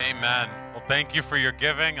Amen. Well, thank you for your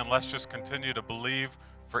giving, and let's just continue to believe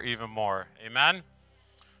for even more. Amen.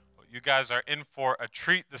 Well, you guys are in for a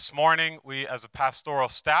treat this morning. We, as a pastoral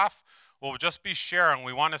staff, will just be sharing.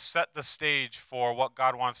 We want to set the stage for what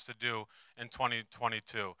God wants to do in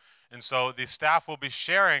 2022. And so the staff will be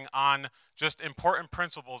sharing on just important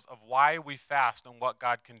principles of why we fast and what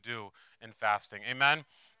God can do in fasting. Amen.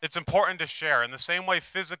 It's important to share. In the same way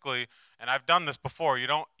physically, and I've done this before, you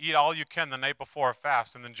don't eat all you can the night before a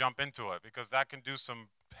fast and then jump into it, because that can do some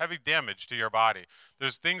heavy damage to your body.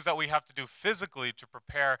 There's things that we have to do physically to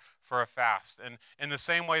prepare for a fast. And in the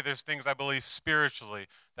same way, there's things I believe spiritually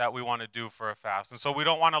that we want to do for a fast. And so we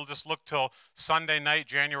don't want to just look till Sunday night,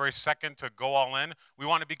 January 2nd, to go all in. We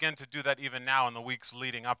want to begin to do that even now in the weeks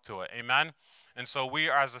leading up to it. Amen? And so we,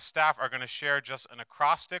 as a staff, are going to share just an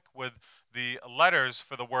acrostic with the letters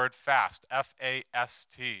for the word fast,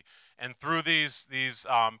 F-A-S-T. And through these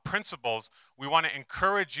principles, we want to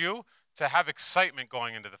encourage you to have excitement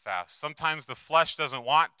going into the fast. Sometimes the flesh doesn't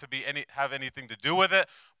want to have anything to do with it,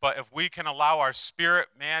 but if we can allow our spirit,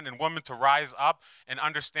 man and woman, to rise up and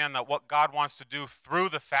understand that what God wants to do through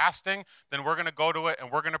the fasting, then we're going to go to it and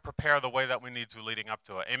we're going to prepare the way that we need to leading up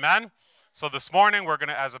to it. Amen? So this morning, we're going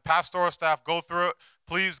to, as a pastoral staff, go through it.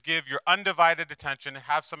 Please give your undivided attention and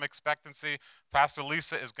have some expectancy. Pastor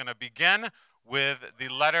Lisa is going to begin with the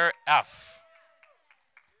letter F.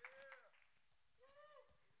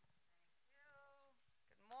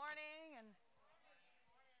 Good morning and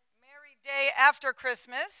merry day after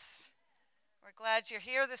Christmas. We're glad you're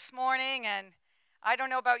here this morning, and I don't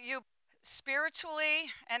know about you,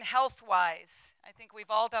 spiritually and health-wise, I think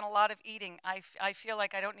we've all done a lot of eating. I feel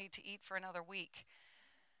like I don't need to eat for another week.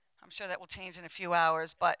 I'm sure that will change in a few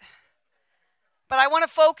hours, but I want to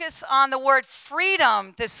focus on the word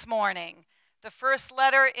freedom this morning. The first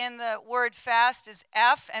letter in the word fast is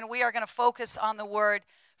F, and we are going to focus on the word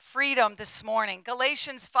freedom this morning.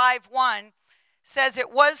 Galatians 5:1 says,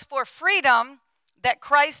 "It was for freedom that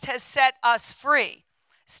Christ has set us free.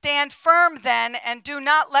 Stand firm then, and do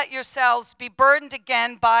not let yourselves be burdened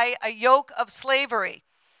again by a yoke of slavery."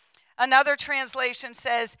 Another translation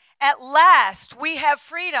says, "At last we have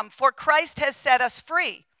freedom, for Christ has set us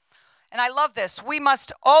free." And I love this. "We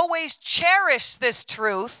must always cherish this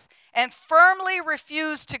truth and firmly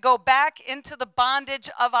refuse to go back into the bondage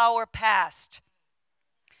of our past."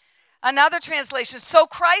 Another translation, "So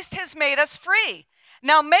Christ has made us free.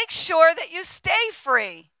 Now make sure that you stay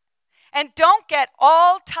free. And don't get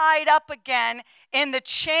all tied up again in the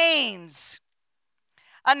chains."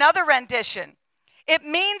 Another rendition, "It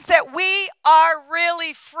means that we are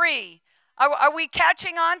really free." Are we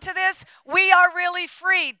catching on to this? We are really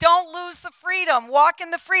free. Don't lose the freedom. Walk in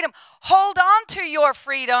the freedom. Hold on to your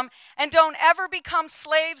freedom and don't ever become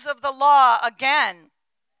slaves of the law again.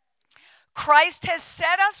 Christ has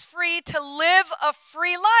set us free to live a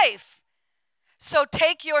free life. So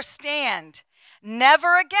take your stand.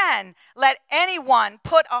 Never again let anyone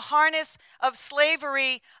put a harness of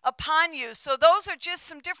slavery upon you. So those are just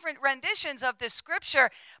some different renditions of this scripture.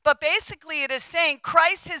 But basically it is saying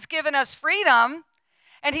Christ has given us freedom,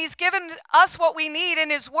 and he's given us what we need in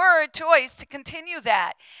his word to always to continue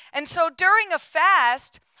that. And so during a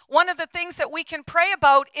fast, one of the things that we can pray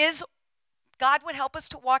about is God would help us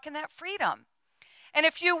to walk in that freedom. And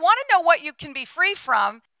if you want to know what you can be free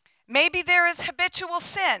from, maybe there is habitual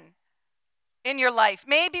sin in your life.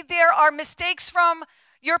 Maybe there are mistakes from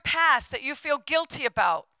your past that you feel guilty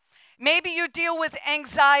about. Maybe you deal with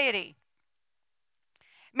anxiety.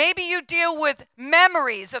 Maybe you deal with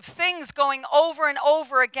memories of things going over and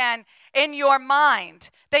over again in your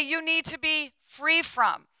mind that you need to be free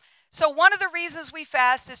from. So one of the reasons we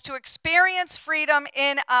fast is to experience freedom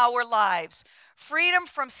in our lives. Freedom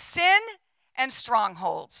from sin and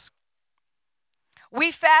strongholds.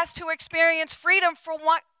 We fast to experience freedom from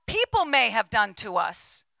what people may have done to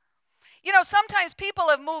us. You know, sometimes people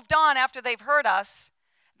have moved on after they've hurt us.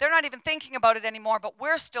 They're not even thinking about it anymore, but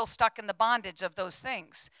we're still stuck in the bondage of those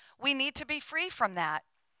things. We need to be free from that.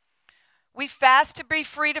 We fast to be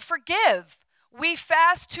free to forgive. We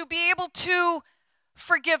fast to be able to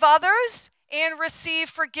forgive others and receive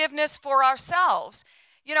forgiveness for ourselves.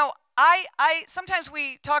 You know, I sometimes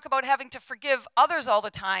we talk about having to forgive others all the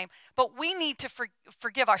time, but we need to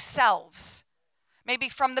forgive ourselves. Maybe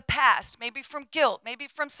from the past, maybe from guilt, maybe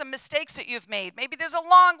from some mistakes that you've made. Maybe there's a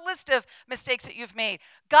long list of mistakes that you've made.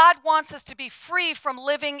 God wants us to be free from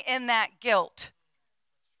living in that guilt.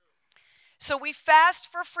 So we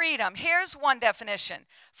fast for freedom. Here's one definition.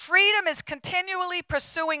 Freedom is continually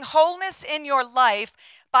pursuing wholeness in your life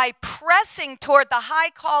by pressing toward the high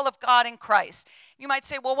call of God in Christ. You might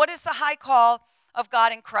say, well, what is the high call of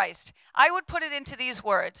God in Christ, I would put it into these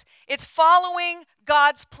words. It's following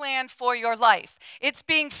God's plan for your life. It's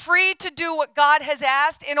being free to do what God has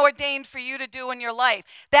asked and ordained for you to do in your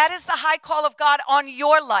life. That is the high call of God on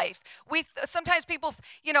your life. Sometimes people,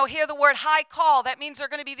 hear the word high call. That means they're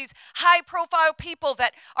going to be these high-profile people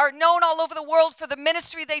that are known all over the world for the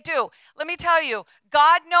ministry they do. Let me tell you,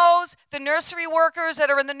 God knows the nursery workers that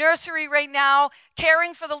are in the nursery right now,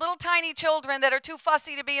 caring for the little tiny children that are too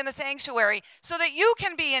fussy to be in the sanctuary, so that you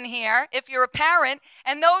can be in here if you're a parent,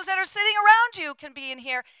 and those that are sitting around you can be in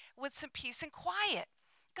here with some peace and quiet.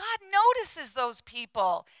 God notices those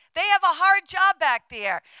people. They have a hard job back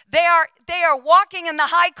there. They are walking in the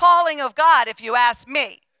high calling of God, if you ask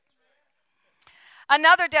me.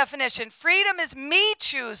 Another definition, freedom is me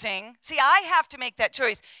choosing. See, I have to make that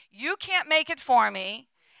choice. You can't make it for me,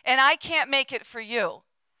 and I can't make it for you.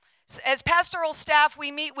 As pastoral staff, we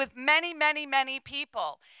meet with many, many, many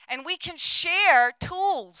people, and we can share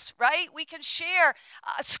tools, right? We can share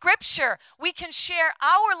scripture. We can share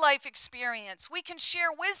our life experience. We can share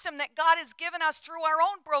wisdom that God has given us through our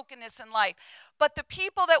own brokenness in life. But the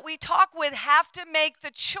people that we talk with have to make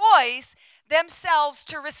the choice themselves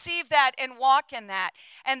to receive that and walk in that.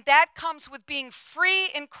 And that comes with being free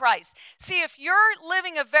in Christ. See, if you're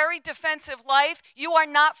living a very defensive life, you are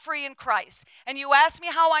not free in Christ. And you ask me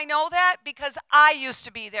how I know that? Because I used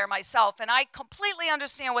to be there myself, and I completely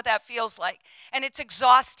understand what that feels like. And it's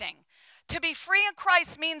exhausting. To be free in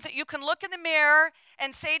Christ means that you can look in the mirror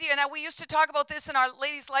and say to you, and we used to talk about this in our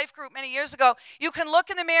ladies' life group many years ago, you can look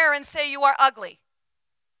in the mirror and say you are ugly.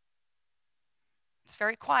 It's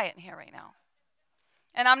very quiet in here right now.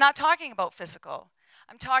 And I'm not talking about physical.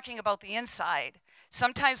 I'm talking about the inside.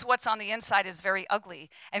 Sometimes what's on the inside is very ugly,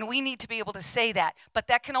 and we need to be able to say that. But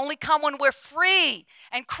that can only come when we're free,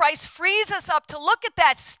 and Christ frees us up to look at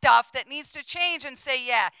that stuff that needs to change and say,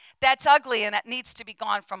 yeah, that's ugly, and that needs to be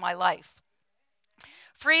gone from my life.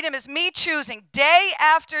 Freedom is me choosing day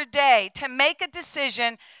after day to make a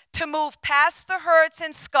decision to move past the hurts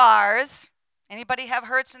and scars. Anybody have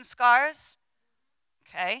hurts and scars?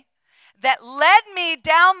 Okay. That led me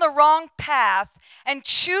down the wrong path, and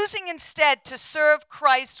choosing instead to serve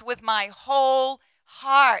Christ with my whole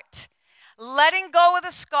heart. Letting go of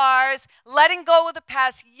the scars, letting go of the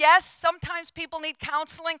past. Yes, sometimes people need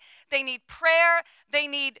counseling. They need prayer. They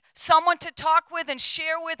need someone to talk with and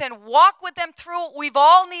share with and walk with them through. We've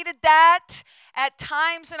all needed that at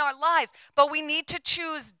times in our lives. But we need to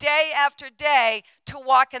choose day after day to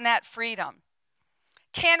walk in that freedom.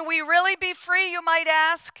 Can we really be free, you might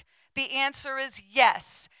ask? The answer is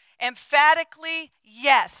yes. Emphatically,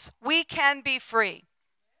 yes. We can be free.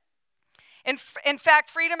 In fact,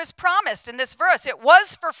 freedom is promised in this verse. It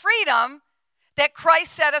was for freedom that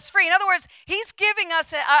Christ set us free. In other words, he's giving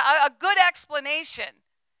us a good explanation.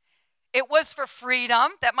 It was for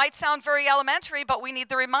freedom. That might sound very elementary, but we need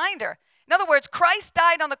the reminder. In other words, Christ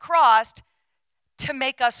died on the cross to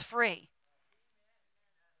make us free.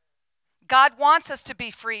 God wants us to be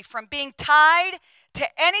free from being tied to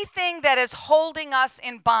anything that is holding us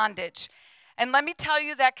in bondage. And let me tell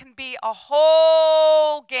you, that can be a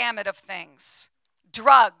whole gamut of things.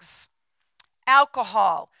 Drugs,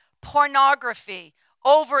 alcohol, pornography,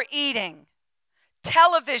 overeating,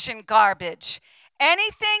 television garbage,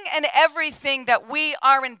 anything and everything that we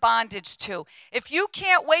are in bondage to. If you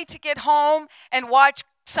can't wait to get home and watch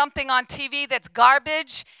something on TV that's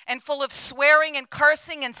garbage and full of swearing and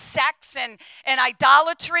cursing and sex and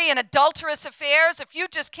idolatry and adulterous affairs, if you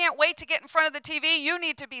just can't wait to get in front of the TV, you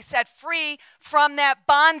need to be set free from that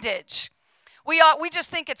bondage. We just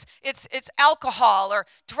think it's alcohol or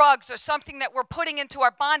drugs or something that we're putting into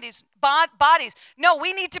our bodies. No,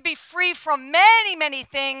 we need to be free from many, many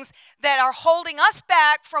things that are holding us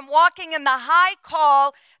back from walking in the high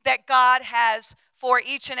call that God has for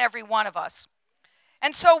each and every one of us.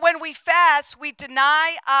 And so when we fast, we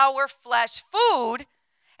deny our flesh food,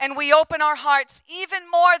 and we open our hearts even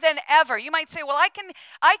more than ever. You might say, well, I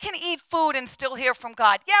can eat food and still hear from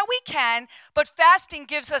God. Yeah, we can, but fasting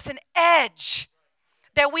gives us an edge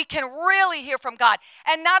that we can really hear from God.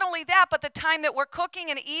 And not only that, but the time that we're cooking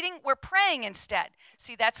and eating, we're praying instead.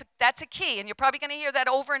 See, that's a key, and you're probably going to hear that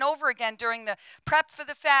over and over again during the prep for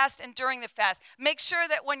the fast and during the fast. Make sure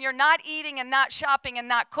that when you're not eating and not shopping and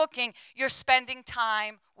not cooking, you're spending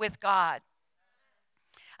time with God.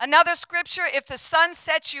 Another scripture, if the Son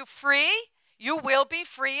sets you free, you will be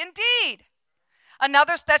free indeed.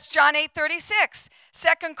 Another, that's John 8:36.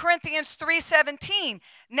 2 Corinthians 3:17.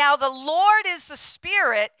 Now the Lord is the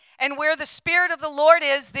Spirit, and where the Spirit of the Lord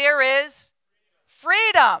is, there is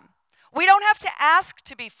freedom. We don't have to ask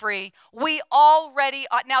to be free. We already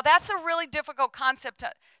are. Now, that's a really difficult concept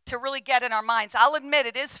to really get in our minds. I'll admit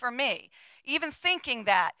it is for me. Even thinking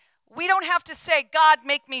that. We don't have to say, God,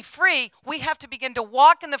 make me free. We have to begin to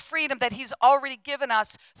walk in the freedom that he's already given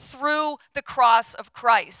us through the cross of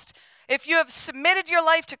Christ. If you have submitted your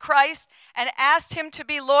life to Christ and asked him to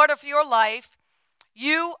be Lord of your life,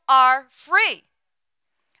 you are free.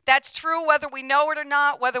 That's true whether we know it or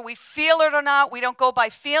not, whether we feel it or not. We don't go by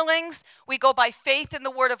feelings. We go by faith in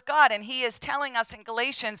the Word of God. And he is telling us in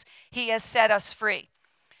Galatians, he has set us free.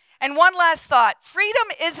 And one last thought. Freedom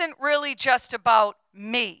isn't really just about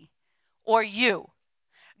me or you.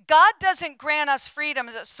 God doesn't grant us freedom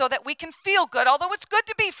so that we can feel good, although it's good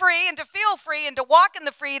to be free and to feel free and to walk in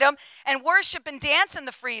the freedom and worship and dance in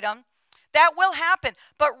the freedom. That will happen.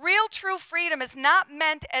 But real true freedom is not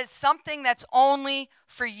meant as something that's only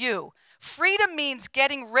for you. Freedom means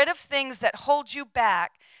getting rid of things that hold you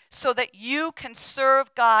back so that you can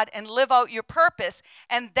serve God and live out your purpose.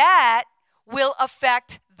 And that will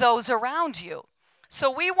affect those around you. So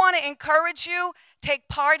we want to encourage you, take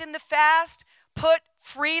part in the fast, put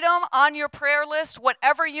freedom on your prayer list,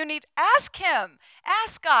 whatever you need. Ask him.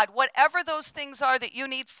 Ask God, whatever those things are that you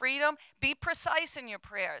need freedom, be precise in your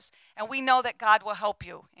prayers. And we know that God will help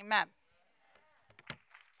you. Amen.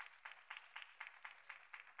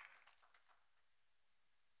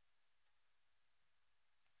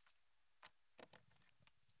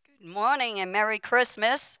 Good morning and Merry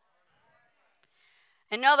Christmas.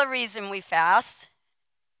 Another reason we fast,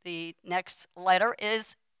 the next letter,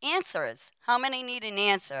 is answers. How many need an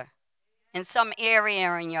answer in some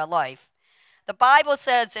area in your life? The Bible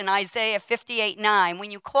says in Isaiah 58:9,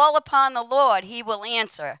 when you call upon the Lord, he will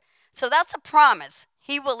answer. So that's a promise.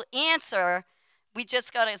 He will answer. We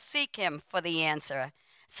just got to seek him for the answer.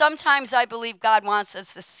 Sometimes I believe God wants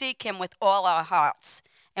us to seek him with all our hearts.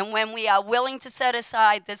 And when we are willing to set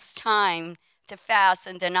aside this time to fast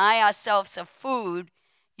and deny ourselves of food,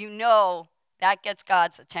 you know that gets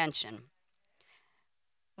God's attention.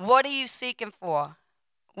 What are you seeking for?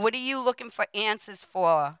 What are you looking for answers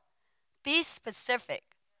for? Be specific.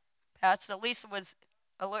 Pastor Lisa was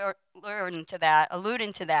alluding to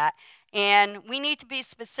that. And we need to be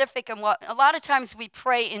specific in what, a lot of times we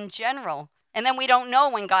pray in general, and then we don't know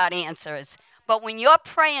when God answers. But when you're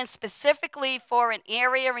praying specifically for an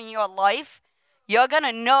area in your life, you're going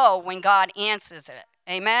to know when God answers it.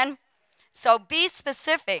 Amen? So be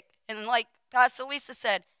specific. And like Pastor Lisa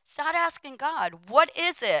said, start asking God, what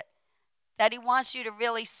is it that he wants you to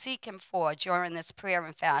really seek him for during this prayer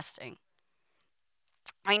and fasting?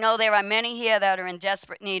 I know there are many here that are in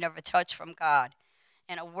desperate need of a touch from God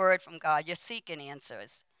and a word from God. You're seeking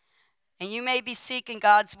answers. And you may be seeking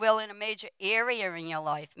God's will in a major area in your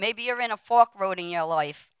life. Maybe you're in a fork road in your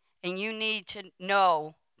life and you need to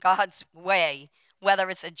know God's way, whether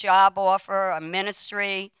it's a job offer, a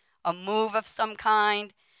ministry, a move of some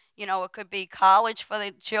kind. You know, it could be college for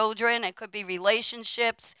the children. It could be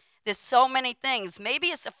relationships. There's so many things. Maybe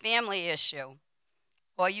it's a family issue,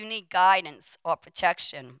 or you need guidance or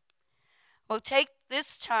protection. Well, take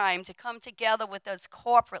this time to come together with us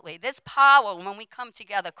corporately. There's power when we come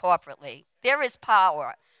together corporately. There is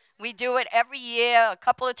power. We do it every year, a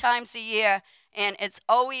couple of times a year, and it's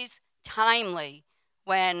always timely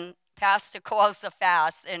when Pastor calls the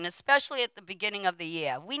fast, and especially at the beginning of the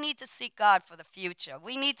year. We need to seek God for the future.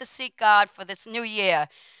 We need to seek God for this new year.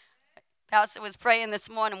 Pastor was praying this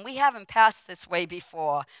morning. We haven't passed this way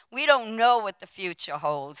before. We don't know what the future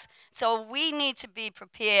holds. So we need to be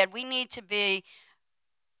prepared. We need to be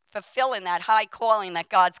fulfilling that high calling that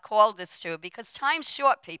God's called us to, because time's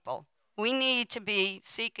short, people. We need to be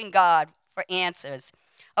seeking God for answers.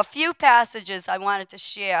 A few passages I wanted to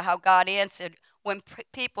share how God answered when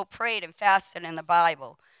people prayed and fasted in the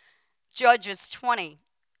Bible. Judges 20.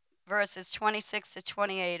 Verses 26 to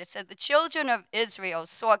 28, it said, the children of Israel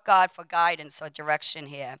sought God for guidance or direction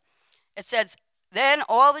here. It says, then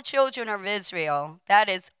all the children of Israel, that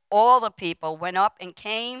is, all the people, went up and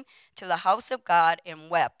came to the house of God and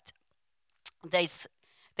wept. They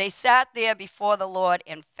sat there before the Lord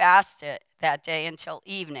and fasted that day until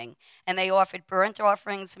evening, and they offered burnt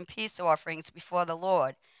offerings and peace offerings before the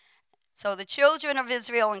Lord. So the children of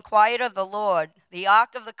Israel inquired of the Lord. The ark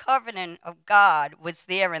of the covenant of God was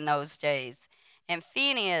there in those days. And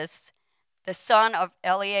Phinehas, the son of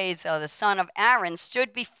Eleazar, the son of Aaron,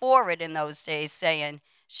 stood before it in those days, saying,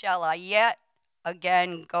 shall I yet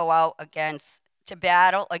again go out to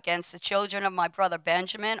battle against the children of my brother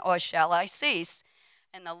Benjamin, or shall I cease?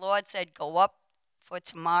 And the Lord said, go up, for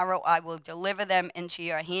tomorrow I will deliver them into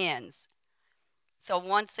your hands. So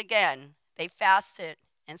once again, they fasted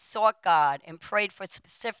and sought God and prayed for a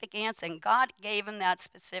specific answer, and God gave him that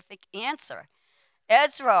specific answer.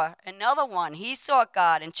 Ezra, another one, he sought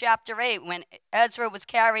God in chapter 8 when Ezra was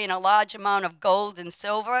carrying a large amount of gold and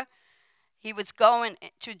silver. He was going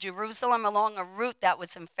to Jerusalem along a route that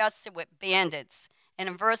was infested with bandits. And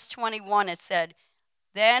in verse 21 it said,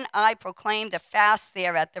 "Then I proclaimed a fast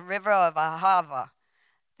there at the river of Ahava,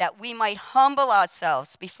 that we might humble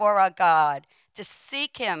ourselves before our God, to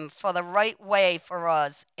seek him for the right way for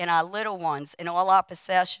us and our little ones and all our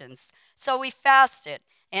possessions." So we fasted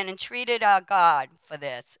and entreated our God for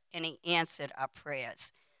this, and he answered our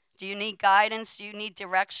prayers. Do you need guidance? Do you need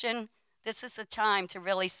direction? This is a time to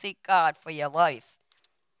really seek God for your life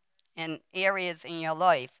and areas in your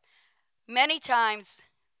life. Many times,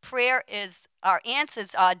 our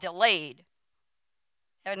answers are delayed.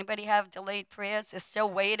 Anybody have delayed prayers? They're still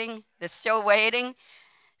waiting. They're still waiting.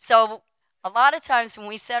 So a lot of times when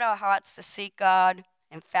we set our hearts to seek God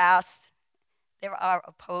and fast, there are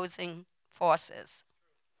opposing forces.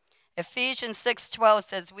 Ephesians 6:12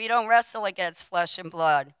 says, "We don't wrestle against flesh and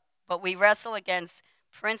blood, but we wrestle against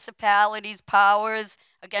principalities, powers,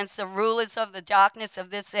 against the rulers of the darkness of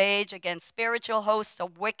this age, against spiritual hosts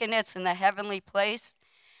of wickedness in the heavenly places."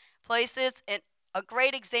 And a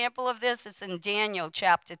great example of this is in Daniel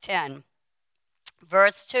chapter 10.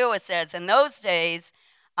 Verse 2, it says, "In those days,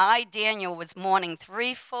 I, Daniel, was mourning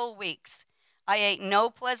 3 full weeks. I ate no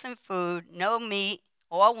pleasant food, no meat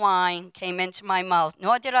or wine came into my mouth,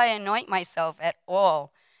 nor did I anoint myself at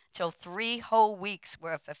all till 3 whole weeks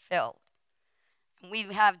were fulfilled." We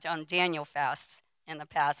have done Daniel fasts in the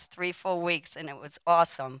past 3 full weeks, and it was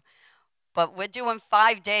awesome. But we're doing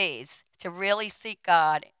 5 days to really seek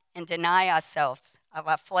God and deny ourselves of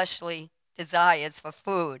our fleshly desires for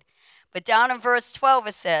food. But down in verse 12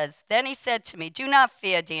 it says, "Then he said to me, 'Do not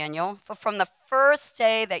fear, Daniel, for from the first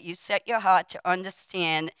day that you set your heart to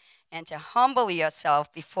understand and to humble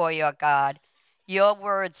yourself before your God, your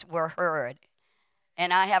words were heard.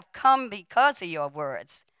 And I have come because of your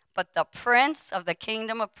words. But the prince of the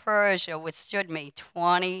kingdom of Persia withstood me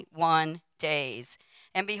 21 days.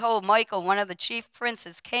 And behold, Michael, one of the chief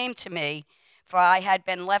princes, came to me, for I had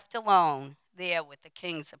been left alone there with the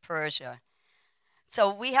kings of Persia.'" So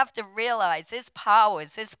we have to realize there's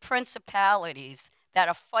powers, there's principalities that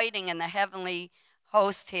are fighting in the heavenly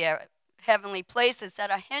host here, heavenly places,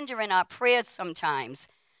 that are hindering our prayers sometimes.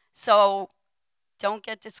 So don't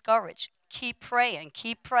get discouraged. Keep praying,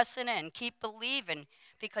 keep pressing in, keep believing,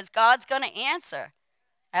 because God's going to answer.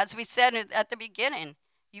 As we said at the beginning,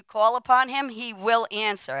 you call upon him, he will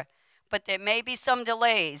answer. But there may be some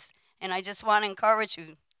delays, and I just want to encourage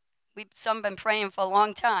you. Some been praying for a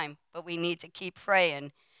long time, but we need to keep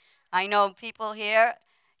praying. I know people here,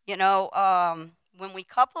 when we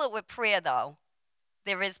couple it with prayer, though,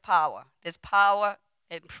 there is power. There's power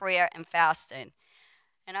in prayer and fasting.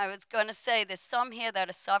 And I was going to say, there's some here that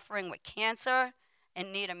are suffering with cancer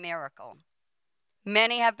and need a miracle.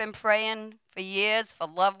 Many have been praying for years for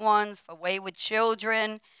loved ones, for wayward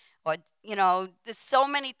children, or, there's so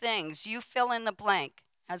many things. You fill in the blank.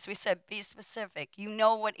 As we said, be specific. You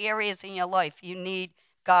know what areas in your life you need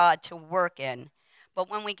God to work in. But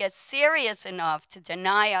when we get serious enough to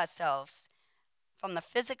deny ourselves from the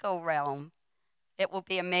physical realm, it will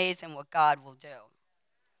be amazing what God will do.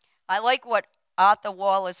 I like what Arthur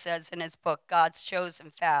Wallace says in his book, God's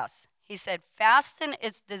Chosen Fast. He said, "Fasting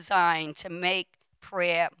is designed to make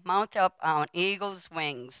prayer mount up on eagle's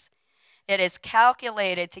wings. It is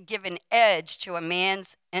calculated to give an edge to a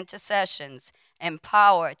man's intercessions and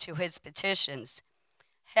power to his petitions.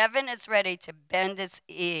 Heaven is ready to bend its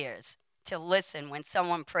ears to listen when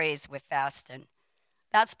someone prays with fasting."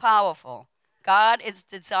 That's powerful. God is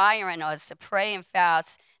desiring us to pray and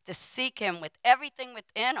fast, to seek him with everything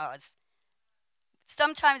within us.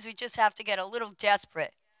 Sometimes we just have to get a little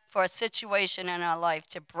desperate for a situation in our life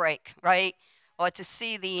to break, right? Or to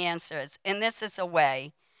see the answers. And this is a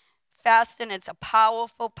way. Fasting is a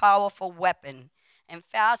powerful, powerful weapon. And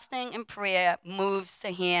fasting and prayer moves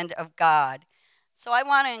the hand of God. So I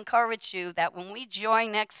want to encourage you that when we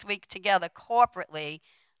join next week together corporately,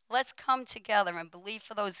 let's come together and believe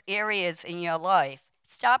for those areas in your life.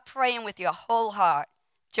 Stop praying with your whole heart.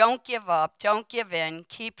 Don't give up. Don't give in.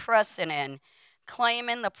 Keep pressing in.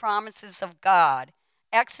 Claiming the promises of God.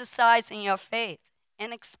 Exercising your faith.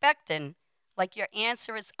 And expecting like your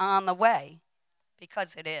answer is on the way.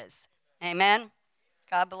 Because it is. Amen.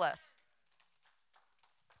 God bless.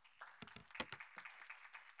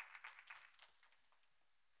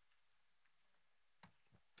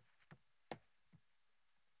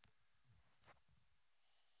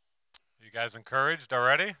 You guys encouraged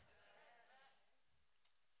already?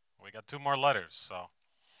 We got 2 more letters, so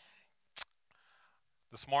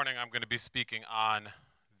This morning I'm going to be speaking on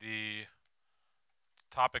the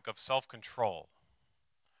topic of self-control.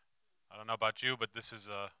 I don't know about you, but this is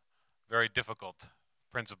a very difficult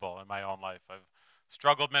principle in my own life. I've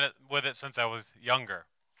struggled with it since I was younger.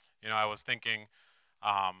 I was thinking,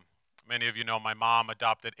 many of you know my mom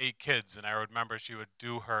adopted 8 kids, and I remember she would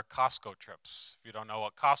do her Costco trips. If you don't know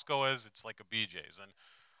what Costco is, it's like a BJ's. And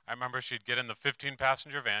I remember she'd get in the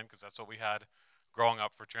 15-passenger van, because that's what we had growing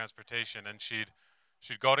up for transportation, and she'd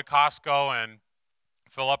go to Costco and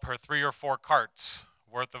fill up her 3 or 4 carts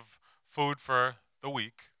worth of food for the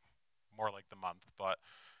week, more like the month. But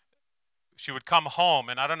she would come home,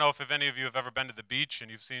 and I don't know if any of you have ever been to the beach and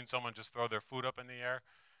you've seen someone just throw their food up in the air,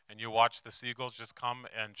 and you watch the seagulls just come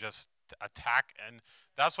and just attack. And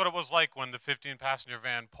that's what it was like when the 15-passenger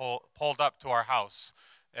van pulled up to our house,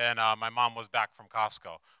 and my mom was back from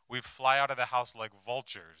Costco. We'd fly out of the house like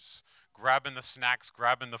vultures, grabbing the snacks,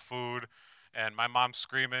 grabbing the food, and my mom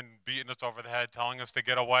screaming, beating us over the head, telling us to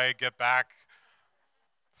get away, get back.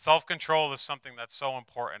 Self-control is something that's so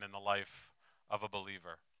important in the life of a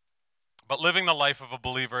believer. But living the life of a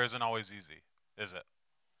believer isn't always easy, is it?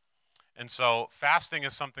 And so fasting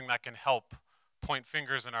is something that can help point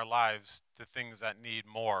fingers in our lives to things that need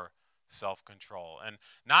more self-control. And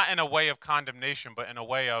not in a way of condemnation, but in a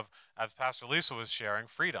way of, as Pastor Lisa was sharing,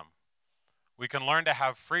 freedom. We can learn to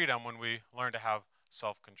have freedom when we learn to have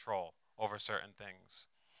self-control over certain things.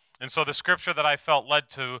 And so the scripture that I felt led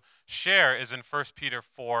to share is in 1 Peter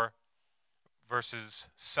 4, verses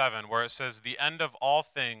 7, where it says, "The end of all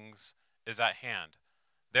things is at hand.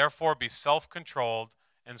 Therefore be self-controlled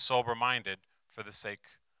and sober-minded for the sake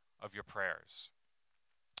of your prayers."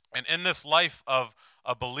 And in this life of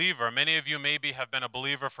a believer, many of you maybe have been a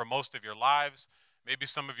believer for most of your lives. Maybe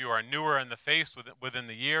some of you are newer in the faith within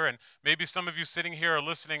the year, and maybe some of you sitting here or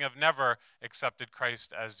listening have never accepted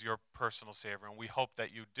Christ as your personal Savior, and we hope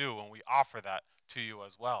that you do, and we offer that to you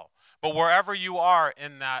as well. But wherever you are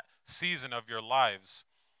in that season of your lives,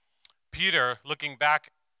 Peter, looking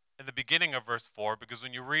back at the beginning of verse 4, because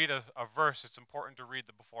when you read a verse, it's important to read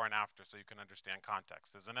the before and after so you can understand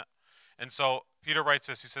context, isn't it? And so Peter writes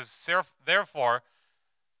this, he says, "Therefore,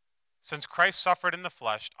 since Christ suffered in the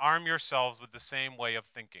flesh, arm yourselves with the same way of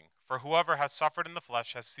thinking. For whoever has suffered in the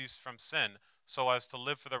flesh has ceased from sin, so as to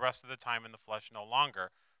live for the rest of the time in the flesh no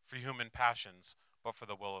longer for human passions, but for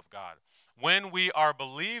the will of God." When we are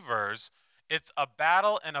believers, it's a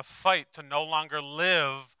battle and a fight to no longer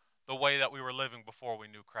live the way that we were living before we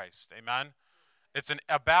knew Christ. Amen? It's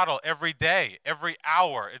a battle every day, every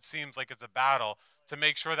hour. It seems like it's a battle to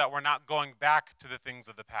make sure that we're not going back to the things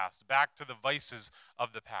of the past, back to the vices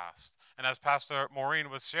of the past. And as Pastor Maureen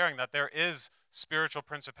was sharing, that there is spiritual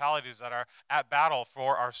principalities that are at battle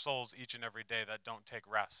for our souls each and every day that don't take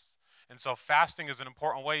rest. And so fasting is an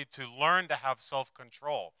important way to learn to have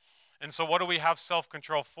self-control. And so what do we have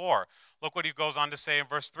self-control for? Look what he goes on to say in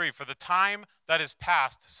verse 3. "For the time that is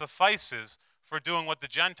past suffices for doing what the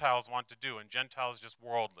Gentiles want to do." And Gentiles just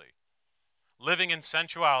worldly. "Living in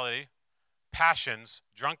sensuality, passions,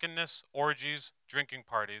 drunkenness, orgies, drinking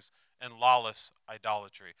parties, and lawless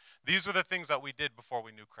idolatry." These were the things that we did before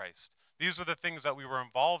we knew Christ. These were the things that we were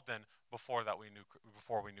involved in before we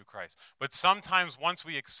knew Christ. But sometimes once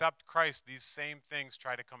we accept Christ, these same things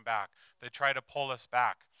try to come back. They try to pull us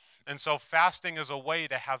back. And so fasting is a way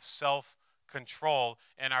to have self-control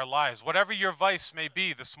in our lives, whatever your vice may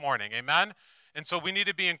be this morning. Amen? And so we need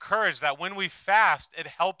to be encouraged that when we fast, it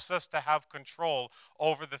helps us to have control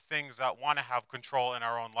over the things that want to have control in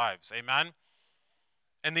our own lives. Amen?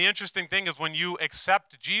 And the interesting thing is when you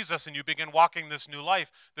accept Jesus and you begin walking this new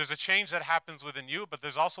life, there's a change that happens within you, but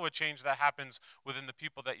there's also a change that happens within the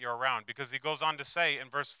people that you're around. Because he goes on to say in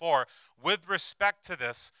verse 4, "With respect to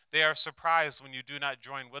this, they are surprised when you do not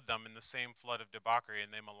join with them in the same flood of debauchery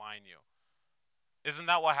and they malign you." Isn't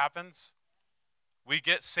that what happens? We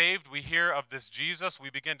get saved, we hear of this Jesus,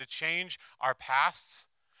 we begin to change our pasts,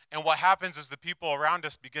 and what happens is the people around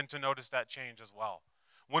us begin to notice that change as well.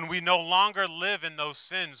 When we no longer live in those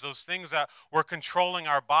sins, those things that were controlling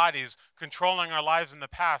our bodies, controlling our lives in the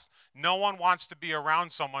past, no one wants to be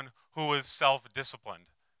around someone who is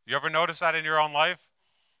self-disciplined. You ever notice that in your own life?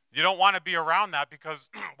 You don't want to be around that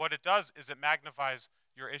because what it does is it magnifies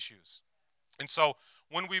your issues. And so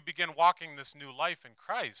when we begin walking this new life in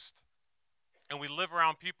Christ, and we live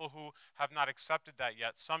around people who have not accepted that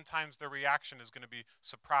yet, sometimes their reaction is going to be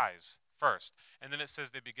surprise first. And then it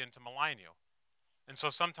says they begin to malign you. And so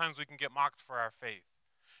sometimes we can get mocked for our faith.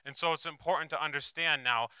 And so it's important to understand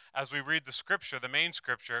now, as we read the scripture, the main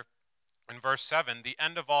scripture, in verse 7, the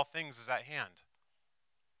end of all things is at hand.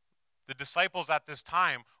 The disciples at this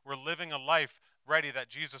time were living a life ready that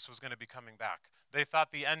Jesus was going to be coming back. They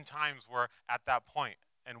thought the end times were at that point.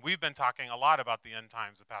 And we've been talking a lot about the end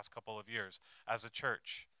times the past couple of years as a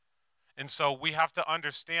church. And so we have to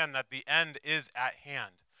understand that the end is at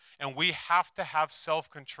hand. And we have to have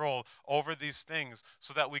self-control over these things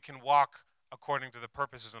so that we can walk according to the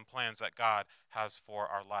purposes and plans that God has for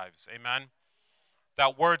our lives. Amen?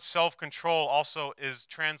 That word self-control also is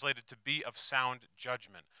translated to be of sound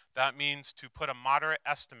judgment. That means to put a moderate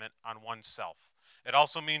estimate on oneself. It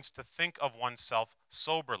also means to think of oneself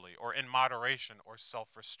soberly or in moderation or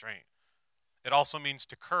self-restraint. It also means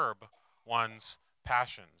to curb one's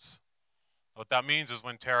passions. What that means is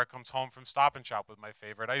when Tara comes home from Stop and Shop with my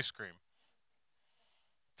favorite ice cream,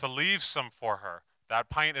 to leave some for her. That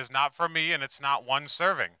pint is not for me, and it's not one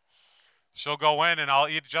serving. She'll go in, and I'll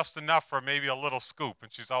eat just enough for maybe a little scoop,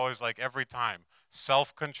 and she's always like, every time,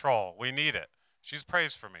 self-control. We need it. She's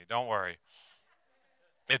praised for me. Don't worry.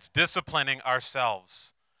 It's disciplining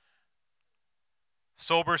ourselves.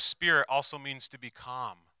 Sober spirit also means to be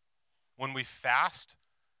calm. When we fast,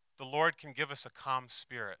 the Lord can give us a calm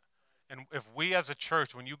spirit. And if we as a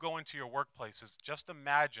church, when you go into your workplaces, just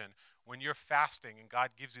imagine when you're fasting and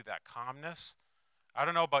God gives you that calmness. I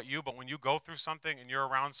don't know about you, but when you go through something and you're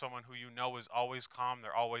around someone who you know is always calm,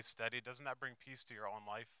 they're always steady, doesn't that bring peace to your own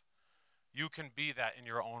life? You can be that in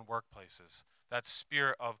your own workplaces. That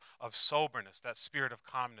spirit of soberness, that spirit of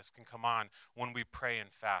calmness can come on when we pray and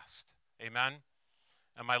fast. Amen?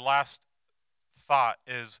 And my last thought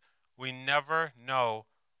is we never know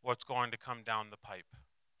what's going to come down the pipe.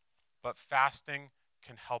 But fasting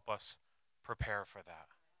can help us prepare for that.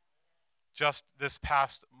 Just this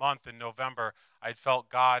past month in November, I felt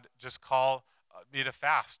God just call me to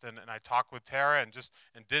fast. And I talked with Tara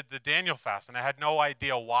and did the Daniel fast. And I had no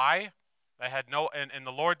idea why. And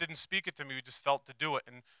the Lord didn't speak it to me. We just felt to do it,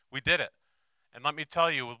 and we did it. And let me tell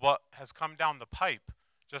you, with what has come down the pipe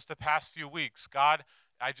just the past few weeks,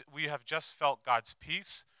 we have just felt God's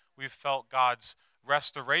peace. We've felt God's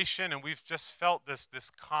restoration, and we've just felt this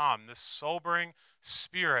calm, this sobering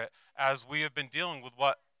spirit as we have been dealing with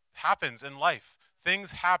what happens in life.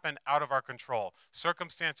 Things happen out of our control.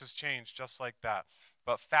 Circumstances change just like that.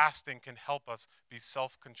 But fasting can help us be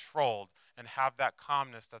self-controlled and have that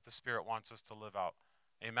calmness that the Spirit wants us to live out.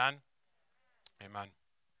 Amen? Amen.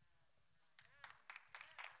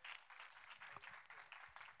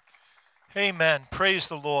 Amen. Praise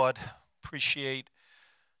the Lord. Appreciate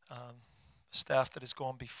the staff that has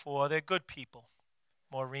gone before. They're good people.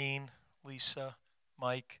 Maureen, Lisa,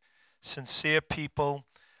 Mike, sincere people.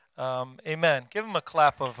 Amen. Give them a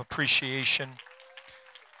clap of appreciation.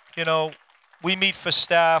 You know, we meet for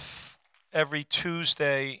staff every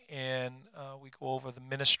Tuesday, and we go over the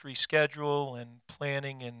ministry schedule and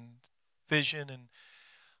planning and vision. And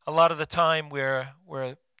a lot of the time we're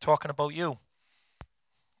talking about you.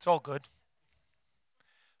 It's all good.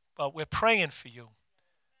 But we're praying for you.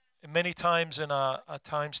 And many times in our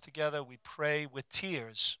times together, we pray with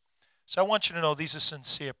tears. So I want you to know these are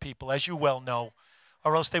sincere people, as you well know,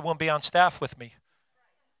 or else they wouldn't be on staff with me.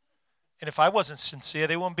 And if I wasn't sincere,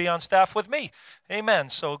 they wouldn't be on staff with me. Amen.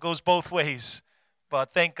 So it goes both ways.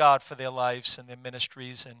 But thank God for their lives and their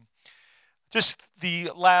ministries. And just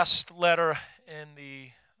the last letter in the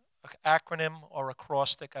acronym or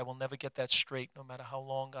acrostic, I will never get that straight no matter how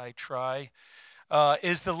long I try,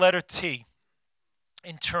 is the letter T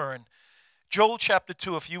in turn. Joel chapter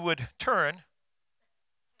 2, if you would turn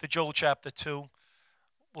to Joel chapter 2,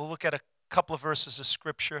 we'll look at a couple of verses of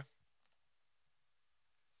scripture.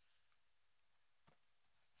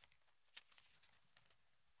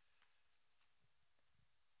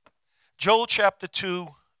 Joel chapter 2,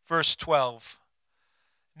 verse 12.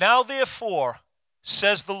 Now therefore,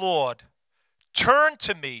 says the Lord, turn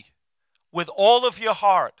to me with all of your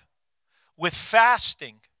heart, with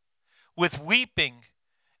fasting, with weeping,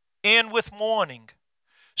 and with mourning.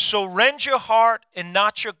 So rend your heart and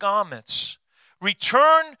not your garments.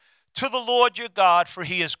 Return to the Lord your God, for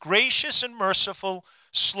he is gracious and merciful,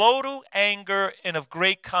 slow to anger, and of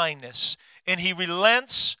great kindness, and he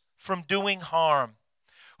relents from doing harm.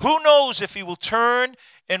 Who knows if he will turn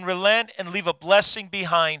and relent and leave a blessing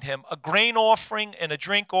behind him, a grain offering and a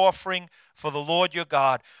drink offering for the Lord your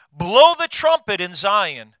God. Blow the trumpet in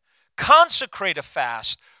Zion, consecrate a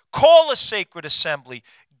fast, call a sacred assembly,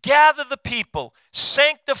 gather the people,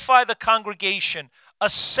 sanctify the congregation,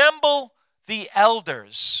 assemble the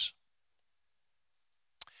elders.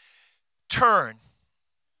 Turn.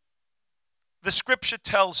 The scripture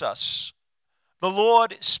tells us, the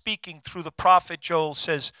Lord speaking through the prophet Joel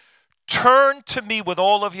says, turn to me with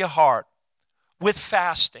all of your heart, with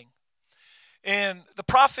fasting. And the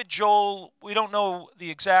prophet Joel, we don't know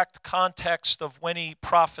the exact context of when he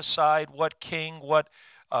prophesied, what king, what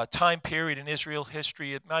time period in Israel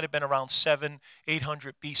history. It might have been around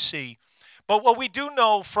 800 BC. But what we do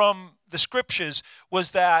know from the scriptures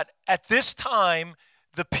was that at this time,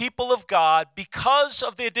 the people of God, because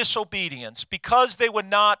of their disobedience, because they were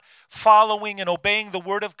not following and obeying the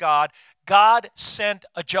word of God, God sent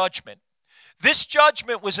a judgment. This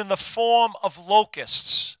judgment was in the form of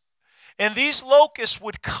locusts. And these locusts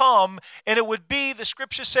would come, and it would be, the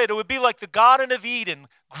scriptures said, it would be like the Garden of Eden,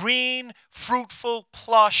 green, fruitful,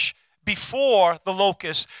 plush, before the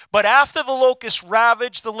locusts. But after the locusts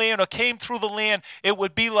ravaged the land or came through the land, it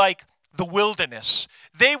would be like the wilderness.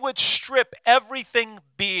 They would strip everything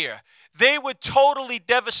bare. They would totally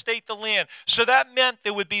devastate the land. So that meant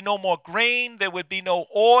there would be no more grain, there would be no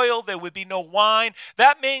oil, there would be no wine.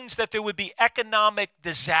 That means that there would be economic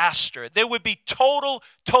disaster. There would be total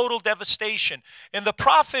devastation. And the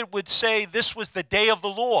prophet would say this was the day of the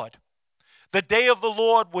Lord. The day of the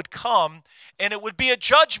Lord would come, and it would be a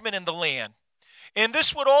judgment in the land. And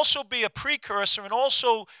this would also be a precursor, and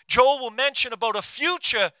also Joel will mention about a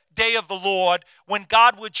future day of the Lord when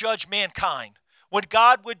God would judge mankind, when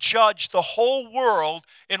God would judge the whole world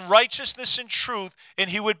in righteousness and truth, and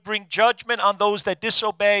he would bring judgment on those that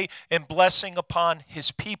disobey and blessing upon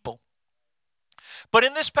his people. But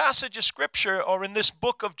in this passage of Scripture, or in this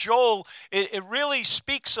book of Joel, it really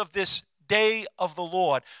speaks of this day of the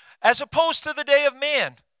Lord, as opposed to the day of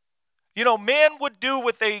man. You know, man would do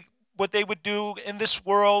what they would do in this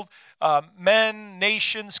world. Men,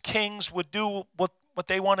 nations, kings would do what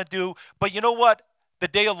they want to do. But you know what? The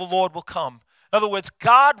day of the Lord will come. In other words,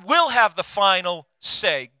 God will have the final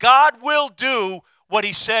say. God will do what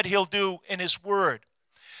he said he'll do in his word.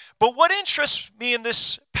 But what interests me in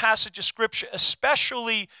this passage of Scripture,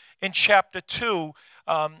 especially in chapter 2,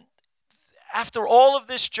 after all of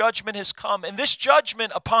this judgment has come, and this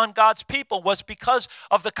judgment upon God's people was because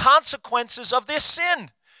of the consequences of their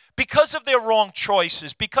sin, because of their wrong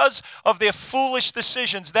choices, because of their foolish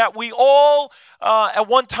decisions that we all, at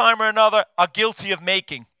one time or another, are guilty of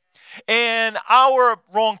making. And our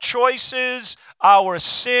wrong choices, our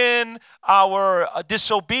sin, our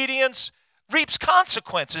disobedience reaps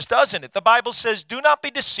consequences, doesn't it? The Bible says, do not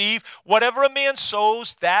be deceived. Whatever a man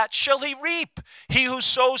sows, that shall he reap. He who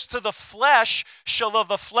sows to the flesh shall of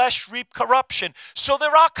the flesh reap corruption. So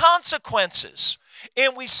there are consequences.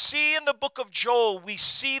 And we see in the book of Joel, we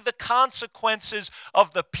see the consequences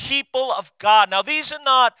of the people of God. Now, these are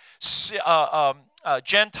not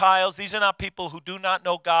Gentiles. These are not people who do not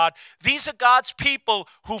know God. These are God's people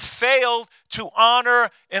who failed to honor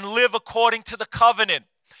and live according to the covenant.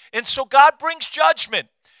 And so God brings judgment.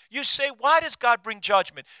 You say, why does God bring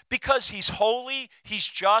judgment? Because he's holy, he's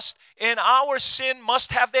just, and our sin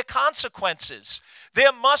must have their consequences.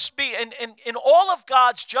 There must be, and all of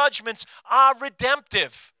God's judgments are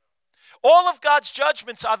redemptive. All of God's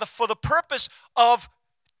judgments are for the purpose of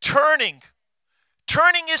turning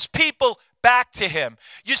his people back to him.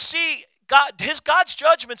 You see, God's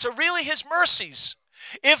judgments are really his mercies.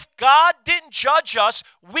 If God didn't judge us,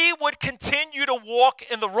 we would continue to walk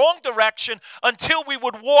in the wrong direction until we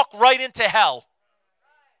would walk right into hell.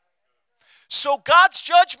 So God's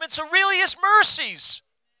judgments are really his mercies,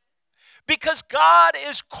 because God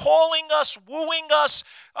is calling us, wooing us,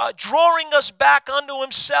 drawing us back unto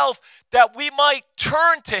himself that we might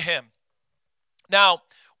turn to him. Now,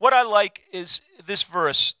 what I like is this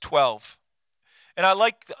verse 12. And I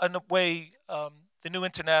like the way the New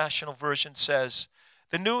International Version says.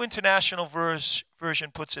 The New International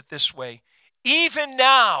Version puts it this way: even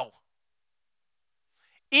now,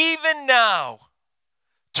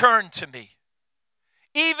 turn to me.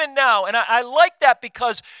 Even now. And I like that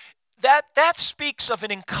because that speaks of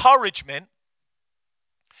an encouragement.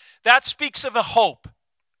 That speaks of a hope.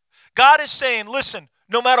 God is saying, listen,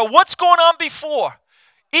 no matter what's going on before,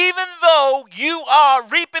 even though you are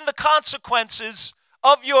reaping the consequences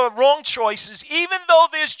of your wrong choices, even though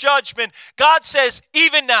there's judgment, God says,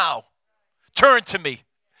 even now, turn to me.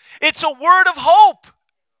 It's a word of hope.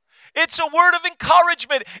 It's a word of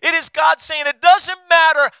encouragement. It is God saying it doesn't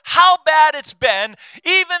matter how bad it's been,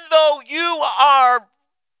 even though you are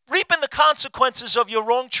reaping the consequences of your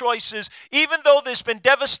wrong choices, even though there's been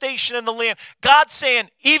devastation in the land, God's saying,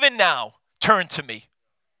 even now, turn to me.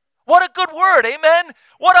 What a good word, amen?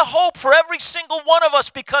 What a hope for every single one of us,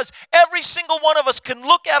 because every single one of us can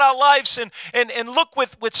look at our lives and look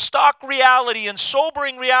with stark reality and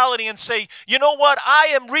sobering reality and say, you know what?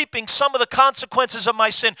 I am reaping some of the consequences of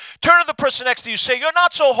my sin. Turn to the person next to you, say, you're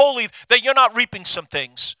not so holy that you're not reaping some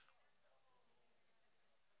things.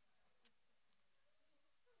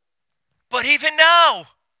 But even now,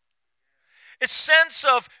 a sense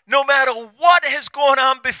of no matter what has gone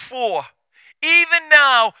on before, even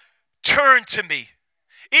now, turn to me.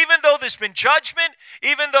 Even though there's been judgment,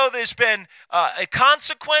 even though there's been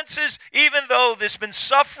consequences, even though there's been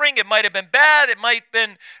suffering, it might have been bad, it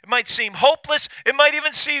might seem hopeless, it might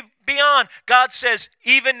even seem beyond. God says,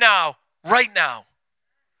 even now, right now,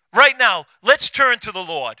 let's turn to the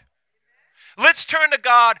Lord. Let's turn to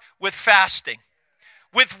God with fasting,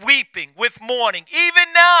 with weeping, with mourning.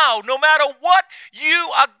 Even now, no matter what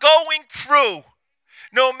you are going through,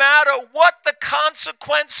 no matter what the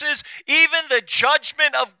consequences, even the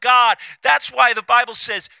judgment of God. That's why the Bible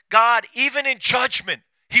says, God, even in judgment,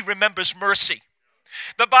 he remembers mercy.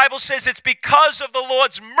 The Bible says it's because of the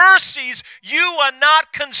Lord's mercies you are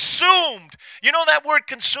not consumed. You know that word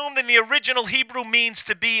consumed in the original Hebrew means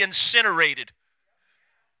to be incinerated.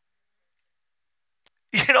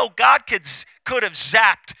 You know, God could have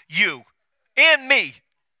zapped you and me.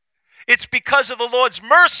 It's because of the Lord's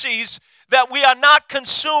mercies that we are not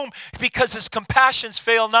consumed, because his compassions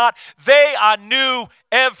fail not. They are new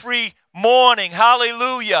every morning.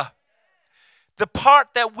 Hallelujah. The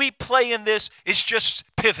part that we play in this is just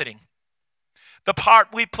pivoting. The part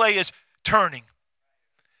we play is turning.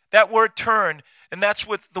 That word turn, and that's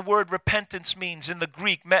what the word repentance means in the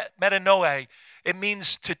Greek, metanoia. It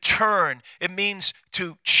means to turn. It means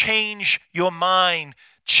to change your mind,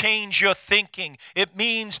 change your thinking. It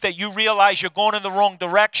means that you realize you're going in the wrong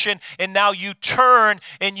direction, and now you turn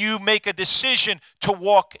and you make a decision to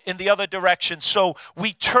walk in the other direction. So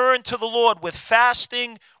we turn to the Lord with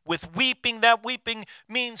fasting, with weeping. That weeping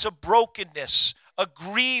means a brokenness, a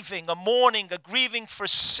grieving, a mourning, a grieving for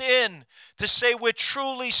sin, to say we're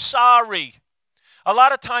truly sorry. A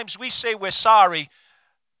lot of times we say we're sorry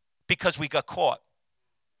because we got caught.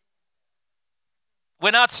 We're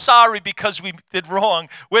not sorry because we did wrong.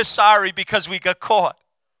 We're sorry because we got caught.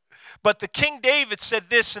 But the King David said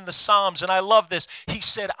this in the Psalms, and I love this. He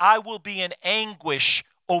said, I will be in anguish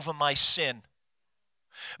over my sin.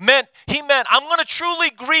 He meant I'm going to truly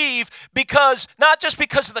grieve, because not just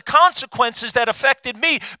because of the consequences that affected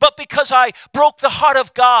me, but because I broke the heart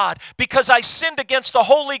of God, because I sinned against the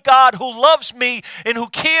holy God who loves me and who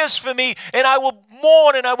cares for me, and I will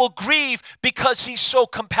mourn and I will grieve because he's so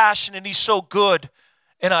compassionate and he's so good.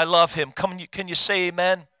 And I love him. Can you say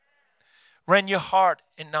amen? Rend your heart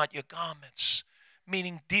and not your garments,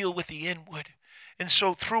 meaning deal with the inward. And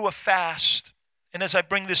so through a fast, and as I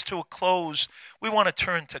bring this to a close, we want to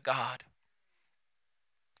turn to God.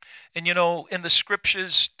 And you know, in the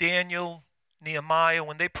scriptures, Daniel, Nehemiah,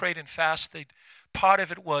 when they prayed and fasted, part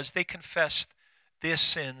of it was they confessed their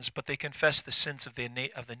sins, but they confessed the sins of the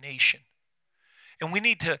nation. And we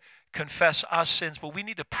need to confess our sins, but we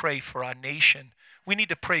need to pray for our nation. We need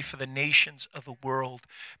to pray for the nations of the world,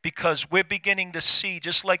 because we're beginning to see,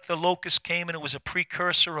 just like the locust came and it was a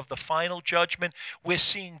precursor of the final judgment, we're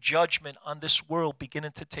seeing judgment on this world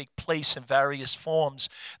beginning to take place in various forms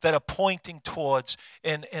that are pointing towards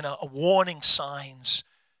and are warning signs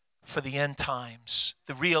for the end times,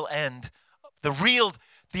 the real end,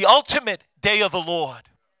 the ultimate day of the Lord.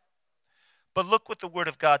 But look what the Word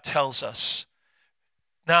of God tells us.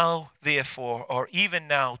 Now, therefore, or even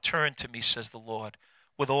now, turn to me, says the Lord,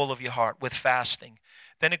 with all of your heart, with fasting.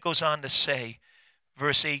 Then it goes on to say,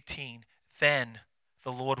 verse 18, then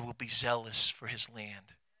the Lord will be zealous for his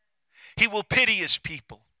land. He will pity his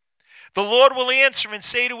people. The Lord will answer and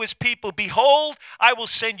say to his people, behold, I will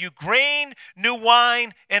send you grain, new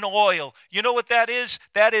wine, and oil. You know what that is?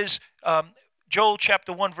 That is Joel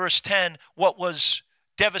chapter 1, verse 10, what was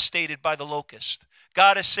devastated by the locust.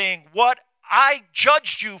 God is saying, what I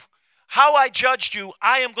judged you, how I judged you,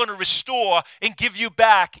 I am going to restore and give you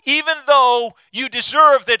back. Even though you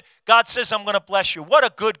deserved it, God says, I'm going to bless you. What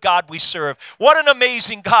a good God we serve. What an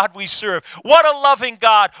amazing God we serve. What a loving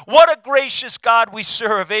God. What a gracious God we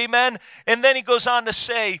serve. Amen. And then he goes on to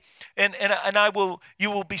say, and you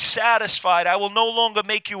will be satisfied. I will no longer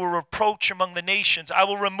make you a reproach among the nations. I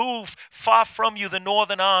will remove far from you the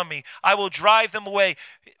northern army. I will drive them away.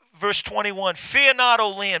 Verse 21, fear not,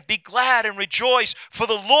 O land, be glad and rejoice, for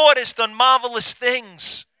the Lord has done marvelous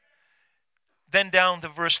things. Then down to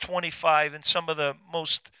verse 25 and some of the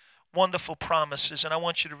most wonderful promises, and I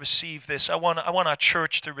want you to receive this. I want our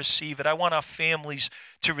church to receive it. I want our families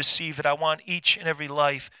to receive it. I want each and every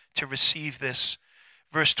life to receive this.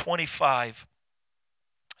 Verse 25,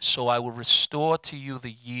 so I will restore to you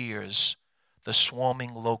the years the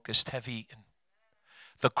swarming locust have eaten,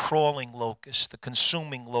 the crawling locust, the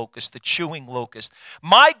consuming locust, the chewing locust,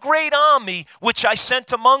 my great army which I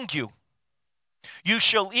sent among you. You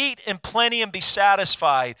shall eat in plenty and be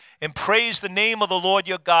satisfied, and praise the name of the Lord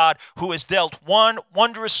your God, who has dealt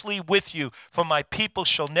wondrously with you, for my people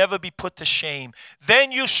shall never be put to shame.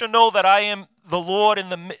 Then you shall know that I am the Lord in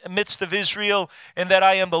the midst of Israel, and that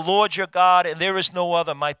I am the Lord your God, and there is no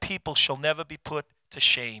other. My people shall never be put to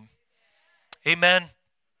shame. Amen.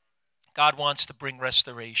 God wants to bring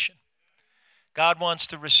restoration. God wants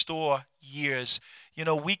to restore years. You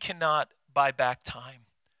know, we cannot buy back time.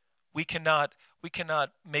 We cannot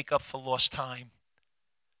make up for lost time.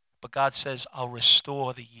 But God says, I'll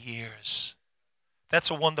restore the years. That's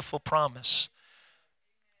a wonderful promise.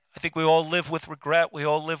 I think we all live with regret. We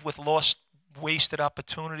all live with wasted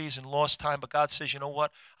opportunities and lost time. But God says, you know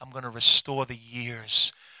what? I'm going to restore the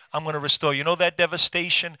years. I'm going to restore. You know that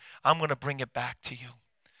devastation? I'm going to bring it back to you.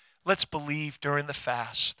 Let's believe during the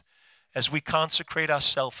fast as we consecrate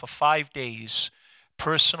ourselves for 5 days.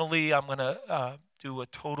 Personally, I'm going to do a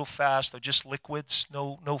total fast of just liquids,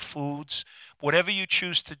 no foods. Whatever you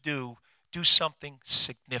choose to do something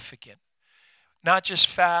significant. Not just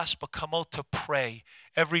fast, but come out to pray.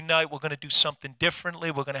 Every night we're going to do something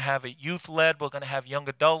differently. We're going to have it youth-led. We're going to have young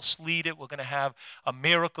adults lead it. We're going to have a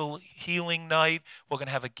miracle healing night. We're going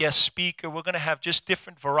to have a guest speaker. We're going to have just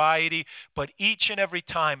different variety. But each and every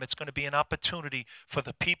time it's going to be an opportunity for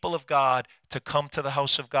the people of God to come to the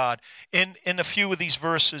house of God. In a few of these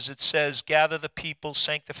verses it says, gather the people,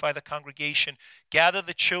 sanctify the congregation, gather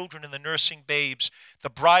the children and the nursing babes. The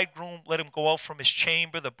bridegroom, let him go out from his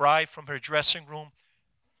chamber, the bride from her dressing room.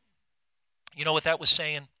 You know what that was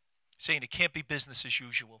saying? Saying it can't be business as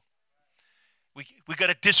usual. We got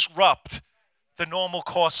to disrupt the normal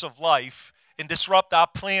course of life and disrupt our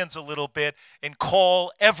plans a little bit and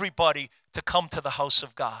call everybody to come to the house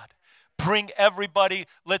of God. Bring everybody.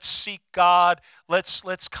 Let's seek God. Let's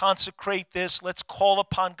consecrate this. Let's call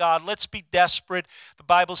upon God. Let's be desperate. The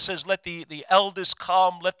Bible says, let the elders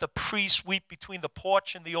come. Let the priests weep between the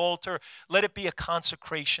porch and the altar. Let it be a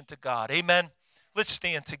consecration to God. Amen. Let's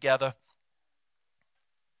stand together.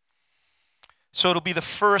 So it'll be the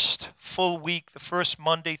first full week, the first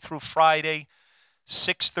Monday through Friday,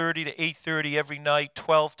 6:30 to 8:30 every night,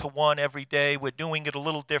 12 to 1 every day. We're doing it a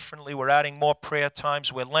little differently. We're adding more prayer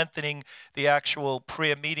times. We're lengthening the actual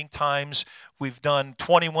prayer meeting times. We've done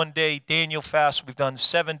 21-day Daniel fast. We've done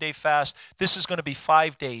 7-day fast. This is going to be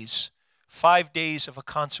 5 days, 5 days of a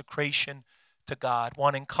consecration to God. I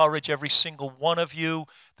want to encourage every single one of you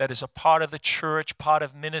that is a part of the church, part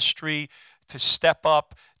of ministry, to step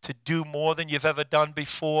up, to do more than you've ever done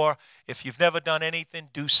before. If you've never done anything,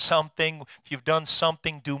 do something. If you've done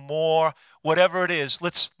something, do more. Whatever it is,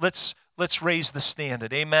 let's raise the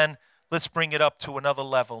standard. Amen. Let's bring it up to another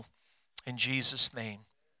level. In Jesus' name.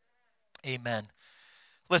 Amen.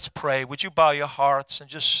 Let's pray. Would you bow your hearts and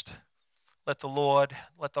just let the Lord,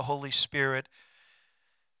 let the Holy Spirit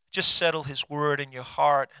just settle His word in your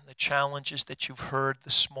heart and the challenges that you've heard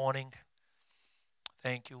this morning.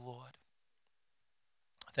 Thank you, Lord.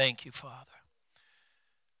 Thank you, Father.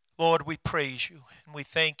 Lord, we praise you and we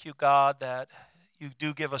thank you, God, that you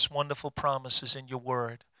do give us wonderful promises in your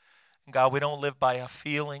word. And God, we don't live by our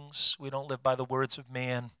feelings. We don't live by the words of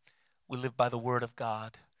man. We live by the word of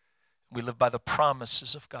God. We live by the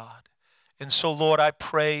promises of God. And so, Lord, I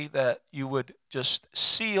pray that you would just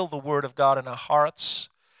seal the word of God in our hearts.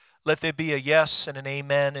 Let there be a yes and an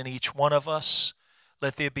amen in each one of us.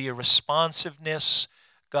 Let there be a responsiveness,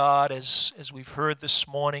 God, as we've heard this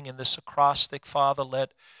morning in this acrostic, Father,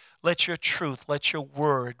 let your truth, let your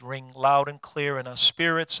word ring loud and clear in our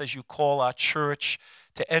spirits as you call our church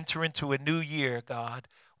to enter into a new year, God,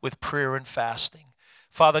 with prayer and fasting.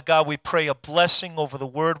 Father God, we pray a blessing over the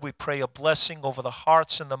word. We pray a blessing over the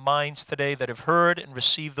hearts and the minds today that have heard and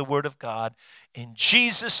received the word of God. In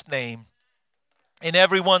Jesus' name, and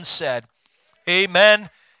everyone said, amen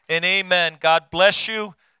and amen. God bless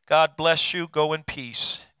you. God bless you. Go in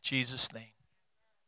peace. In Jesus' name.